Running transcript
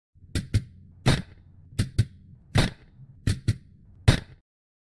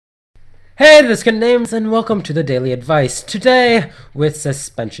Hey, this good names and welcome to the Daily Advice. Today with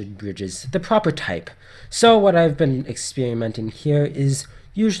suspension bridges, the proper type. So what I've been experimenting here is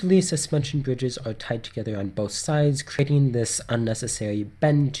usually suspension bridges are tied together on both sides, creating this unnecessary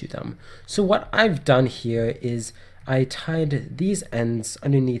bend to them. So what I've done here is I tied these ends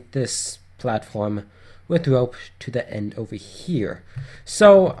underneath this platform with rope to the end over here.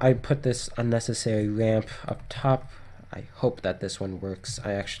 So I put this unnecessary ramp up top. I hope that this one works.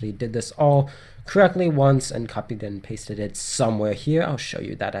 I actually did this all correctly once and copied and pasted it somewhere here. I'll show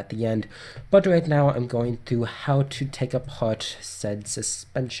you that at the end. But right now I'm going through how to take apart said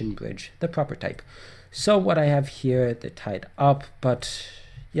suspension bridge, the proper type. So what I have here, they're tied up, but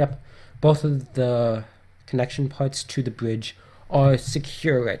yep, both of the connection parts to the bridge are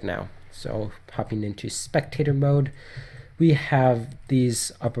secure right now. So hopping into spectator mode, we have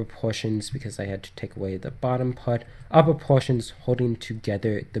these upper portions, because I had to take away the bottom part, upper portions holding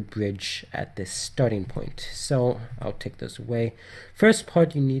together the bridge at this starting point. So I'll take those away. First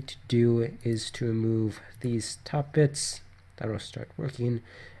part you need to do is to remove these top bits. That'll start working.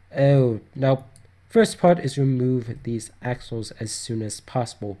 Oh, no. First part is remove these axles as soon as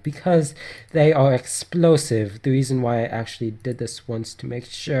possible because they are explosive. The reason why I actually did this once to make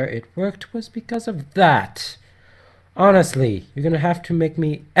sure it worked was because of that. Honestly, you're gonna have to make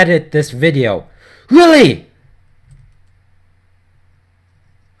me edit this video. Really?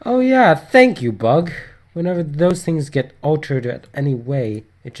 Oh yeah, thank you, bug. Whenever those things get altered at any way,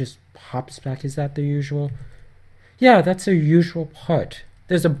 it just pops back. Is that the usual? Yeah, that's the usual part.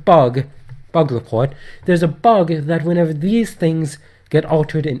 There's a bug report. There's a bug that whenever these things get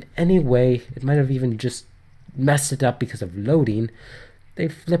altered in any way, it might have even just messed it up because of loading. They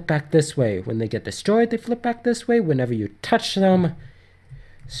flip back this way. When they get destroyed, they flip back this way. Whenever you touch them,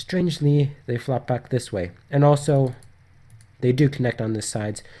 strangely, they flop back this way. And also, they do connect on the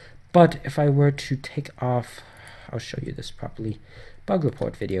sides. But if I were to take off, I'll show you this properly. Bug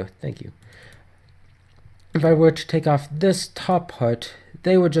report video, thank you. If I were to take off this top part,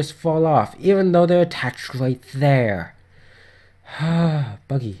 they would just fall off, even though they're attached right there.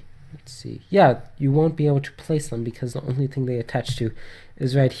 Buggy. Let's see. Yeah, you won't be able to place them because the only thing they attach to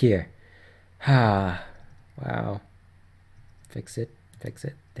is right here. Wow. Fix it.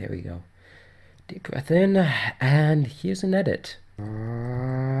 There we go. Deep breath in, and here's an edit.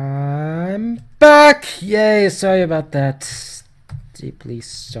 I'm back! Yay, sorry about that. Deeply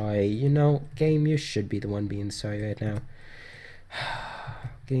sorry. You know, game, you should be the one being sorry right now.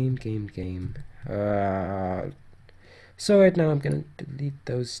 Game. So right now I'm going to delete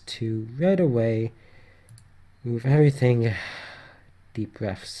those two right away. Move everything. Deep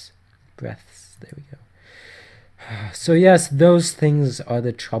breaths. There we go. So yes, those things are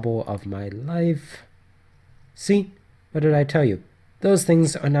the trouble of my life. See? What did I tell you? Those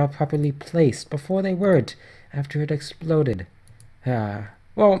things are now properly placed. Before they weren't, after it exploded. Well,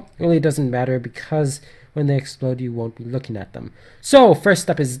 it really doesn't matter because when they explode you won't be looking at them. So, first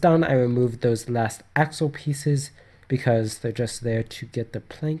step is done. I removed those last axle pieces because they're just there to get the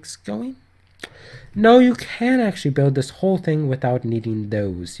planks going. No, you can actually build this whole thing without needing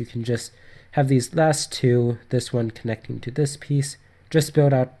those. You can just have these last two, this one connecting to this piece. Just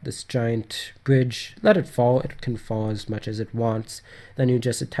build out this giant bridge, let it fall. It can fall as much as it wants. Then you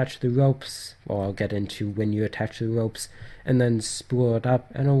just attach the ropes. Well, I'll get into when you attach the ropes, and then spool it up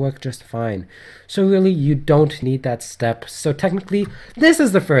and it'll work just fine. So really, you don't need that step. So technically, this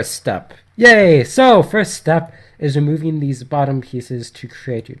is the first step. Yay! So first step is removing these bottom pieces to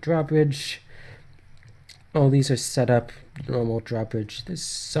create your drawbridge. Oh, these are set up normal drawbridge. There's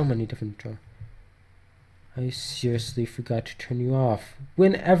so many different draw. I seriously forgot to turn you off.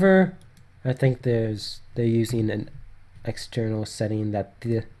 Whenever I think they're using an external setting that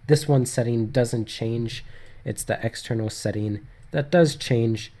this one setting doesn't change. It's the external setting that does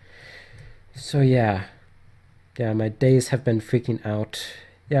change. So yeah, my days have been freaking out.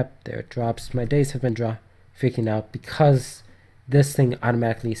 Yep, there it drops. My days have been freaking out because this thing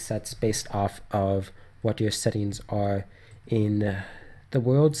automatically sets based off of what your settings are in the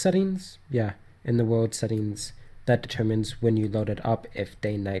world settings. Yeah, in the world settings, that determines when you load it up if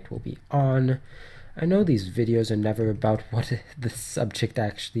day night will be on. I know these videos are never about what the subject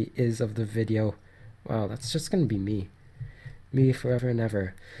actually is of the video. Wow, that's just gonna be me forever and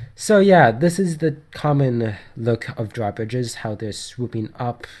ever. So yeah, this is the common look of drawbridges, how they're swooping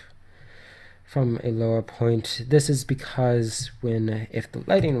up from a lower point. This is because if the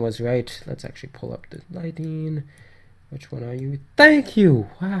lighting was right, let's actually pull up the lighting. Which one are you? Thank you!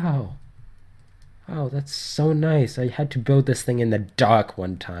 Wow, that's so nice. I had to build this thing in the dark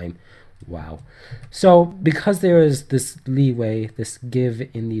one time. Wow. So because there is this leeway, this give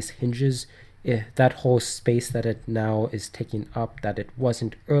in these hinges, that whole space that it now is taking up that it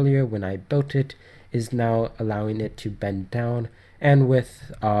wasn't earlier when I built it is now allowing it to bend down. And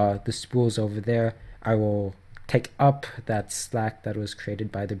with the spools over there, I will take up that slack that was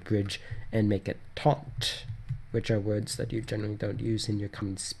created by the bridge and make it taut, which are words that you generally don't use in your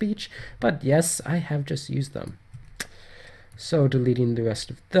common speech, but yes, I have just used them. So deleting the rest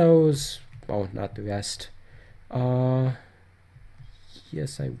of those, well, not the rest.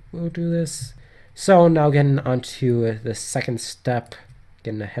 Yes, I will do this. So now getting onto the second step,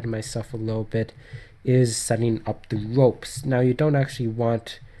 getting ahead of myself a little bit, is setting up the ropes. Now you don't actually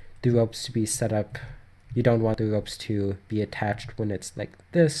want the ropes to be set up, you don't want the ropes to be attached when it's like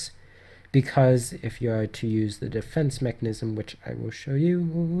this, because if you are to use the defense mechanism, which I will show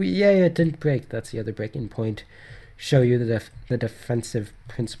you, yay, it didn't break, that's the other breaking point, show you the defensive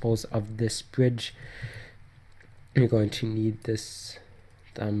principles of this bridge. You're going to need this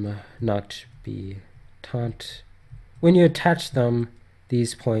not be taut. When you attach them,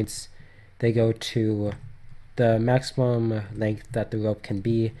 these points, they go to the maximum length that the rope can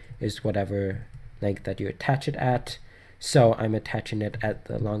be is whatever length that you attach it at. So I'm attaching it at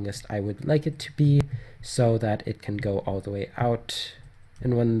the longest I would like it to be so that it can go all the way out.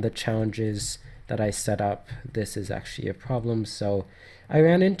 And one of the challenges that I set up, this is actually a problem, so I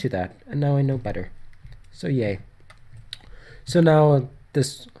ran into that and now I know better. So yay. So now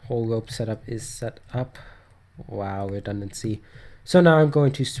this whole rope setup is set up. Wow, redundancy. So now I'm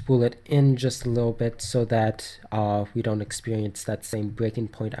going to spool it in just a little bit so that we don't experience that same breaking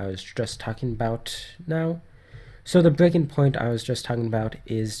point I was just talking about now. So the breaking point I was just talking about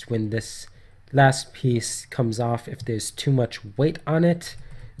is when this last piece comes off. If there's too much weight on it,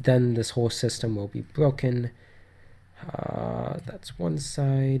 then this whole system will be broken. That's one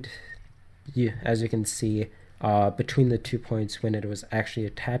side. Yeah, as you can see, between the 2 points when it was actually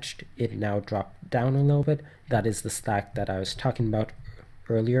attached, it now dropped down a little bit. That is the slack that I was talking about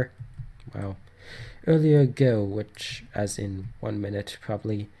earlier. Wow. Earlier ago, which as in 1 minute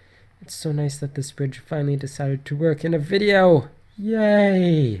probably. It's so nice that this bridge finally decided to work in a video.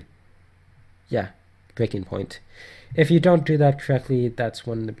 Yay! Yeah, breaking point. If you don't do that correctly, that's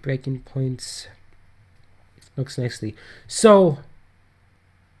one of the breaking points. Looks nicely. So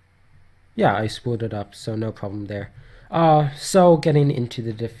yeah, I spooled it up, so no problem there. So getting into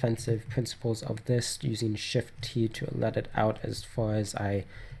the defensive principles of this, using Shift-T to let it out as far as I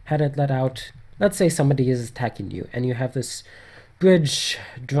had it let out. Let's say somebody is attacking you, and you have this bridge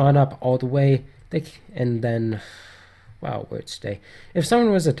drawn up all the way, and then, wow, words today. If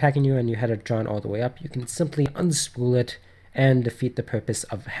someone was attacking you and you had it drawn all the way up, you can simply unspool it and defeat the purpose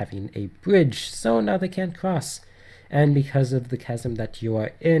of having a bridge. So now they can't cross. And because of the chasm that you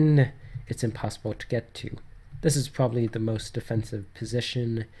are in, it's impossible to get to. This is probably the most defensive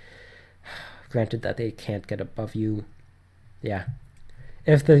position. Granted that they can't get above you. Yeah.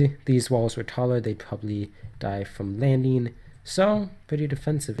 If these walls were taller, they'd probably die from landing. So, pretty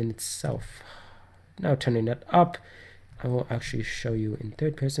defensive in itself. Now turning it up, I will actually show you in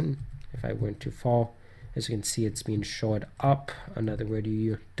third person if I weren't to fall. As you can see, it's being shored up, another word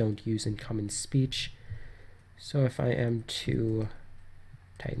you don't use in common speech. So if I am to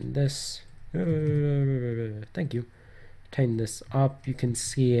tighten this, thank you, tighten this up, you can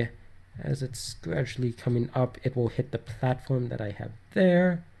see as it's gradually coming up, it will hit the platform that I have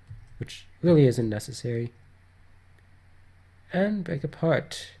there, which really isn't necessary, and break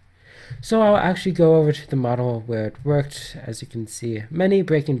apart. So I'll actually go over to the model where it worked. As you can see, many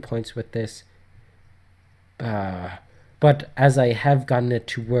breaking points with this, but as I have gotten it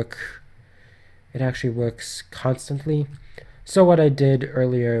to work, it actually works constantly. So what I did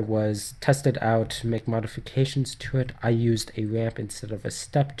earlier was test it out, make modifications to it. I used a ramp instead of a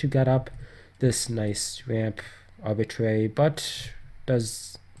step to get up. This nice ramp, arbitrary, but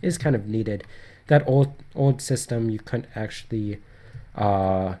is kind of needed. That old system you couldn't actually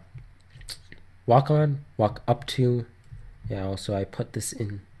walk up to. Yeah, also I put this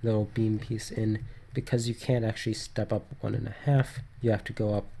in little beam piece in because you can't actually step up 1.5. You have to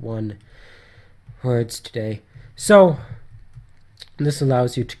go up 1. Words today. So this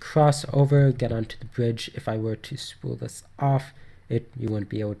allows you to cross over, get onto the bridge. If I were to spool this off, you wouldn't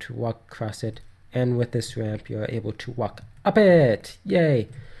be able to walk across it. And with this ramp, you're able to walk up it. Yay!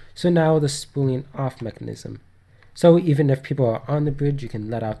 So now the spooling off mechanism. So even if people are on the bridge, you can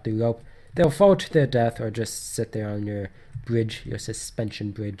let out the rope. They'll fall to their death or just sit there on your bridge, your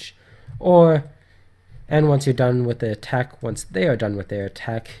suspension bridge. And once you're done with the attack, once they are done with their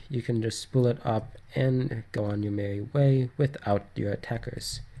attack, you can just spool it up and go on your merry way without your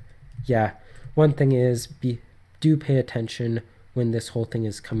attackers. yeah, one thing is do pay attention when this whole thing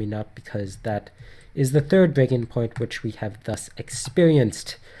is coming up, because that is the third breaking point which we have thus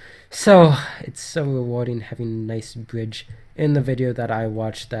experienced. So it's so rewarding having a nice bridge in the video that I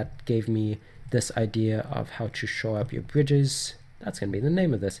watched that gave me this idea of how to shore up your bridges. That's going to be the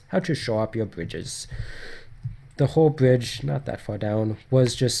name of this, how to shore up your bridges. The whole bridge, not that far down,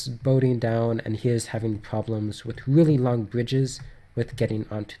 was just boating down, and he is having problems with really long bridges with getting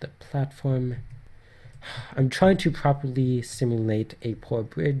onto the platform. I'm trying to properly simulate a poor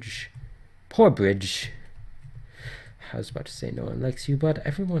bridge. Poor bridge. I was about to say no one likes you, but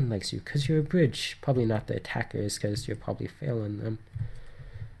everyone likes you because you're a bridge. Probably not the attackers, because you're probably failing them.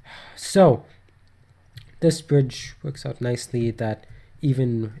 So, this bridge works out nicely that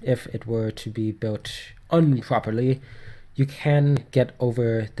even if it were to be built improperly, you can get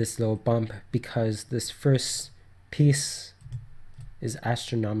over this little bump because this first piece is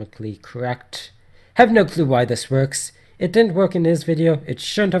astronomically correct. Have no clue why this works. It didn't work in this video. It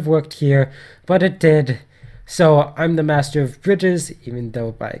shouldn't have worked here, but it did. So I'm the master of bridges, even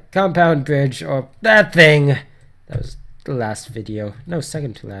though by compound bridge or that thing. That was the last video. No,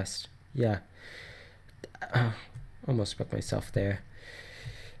 second to last. Yeah. Almost broke myself there.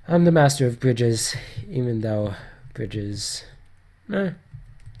 I'm the master of bridges, even though bridges, they're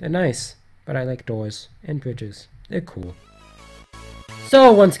nice. But I like doors and bridges. They're cool.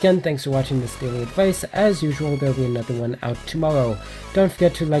 So once again, thanks for watching this daily advice. As usual, there'll be another one out tomorrow. Don't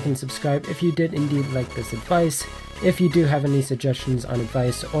forget to like and subscribe if you did indeed like this advice. If you do have any suggestions on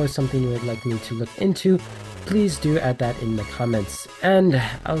advice or something you would like me to look into, please do add that in the comments. And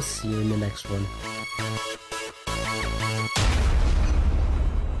I'll see you in the next one.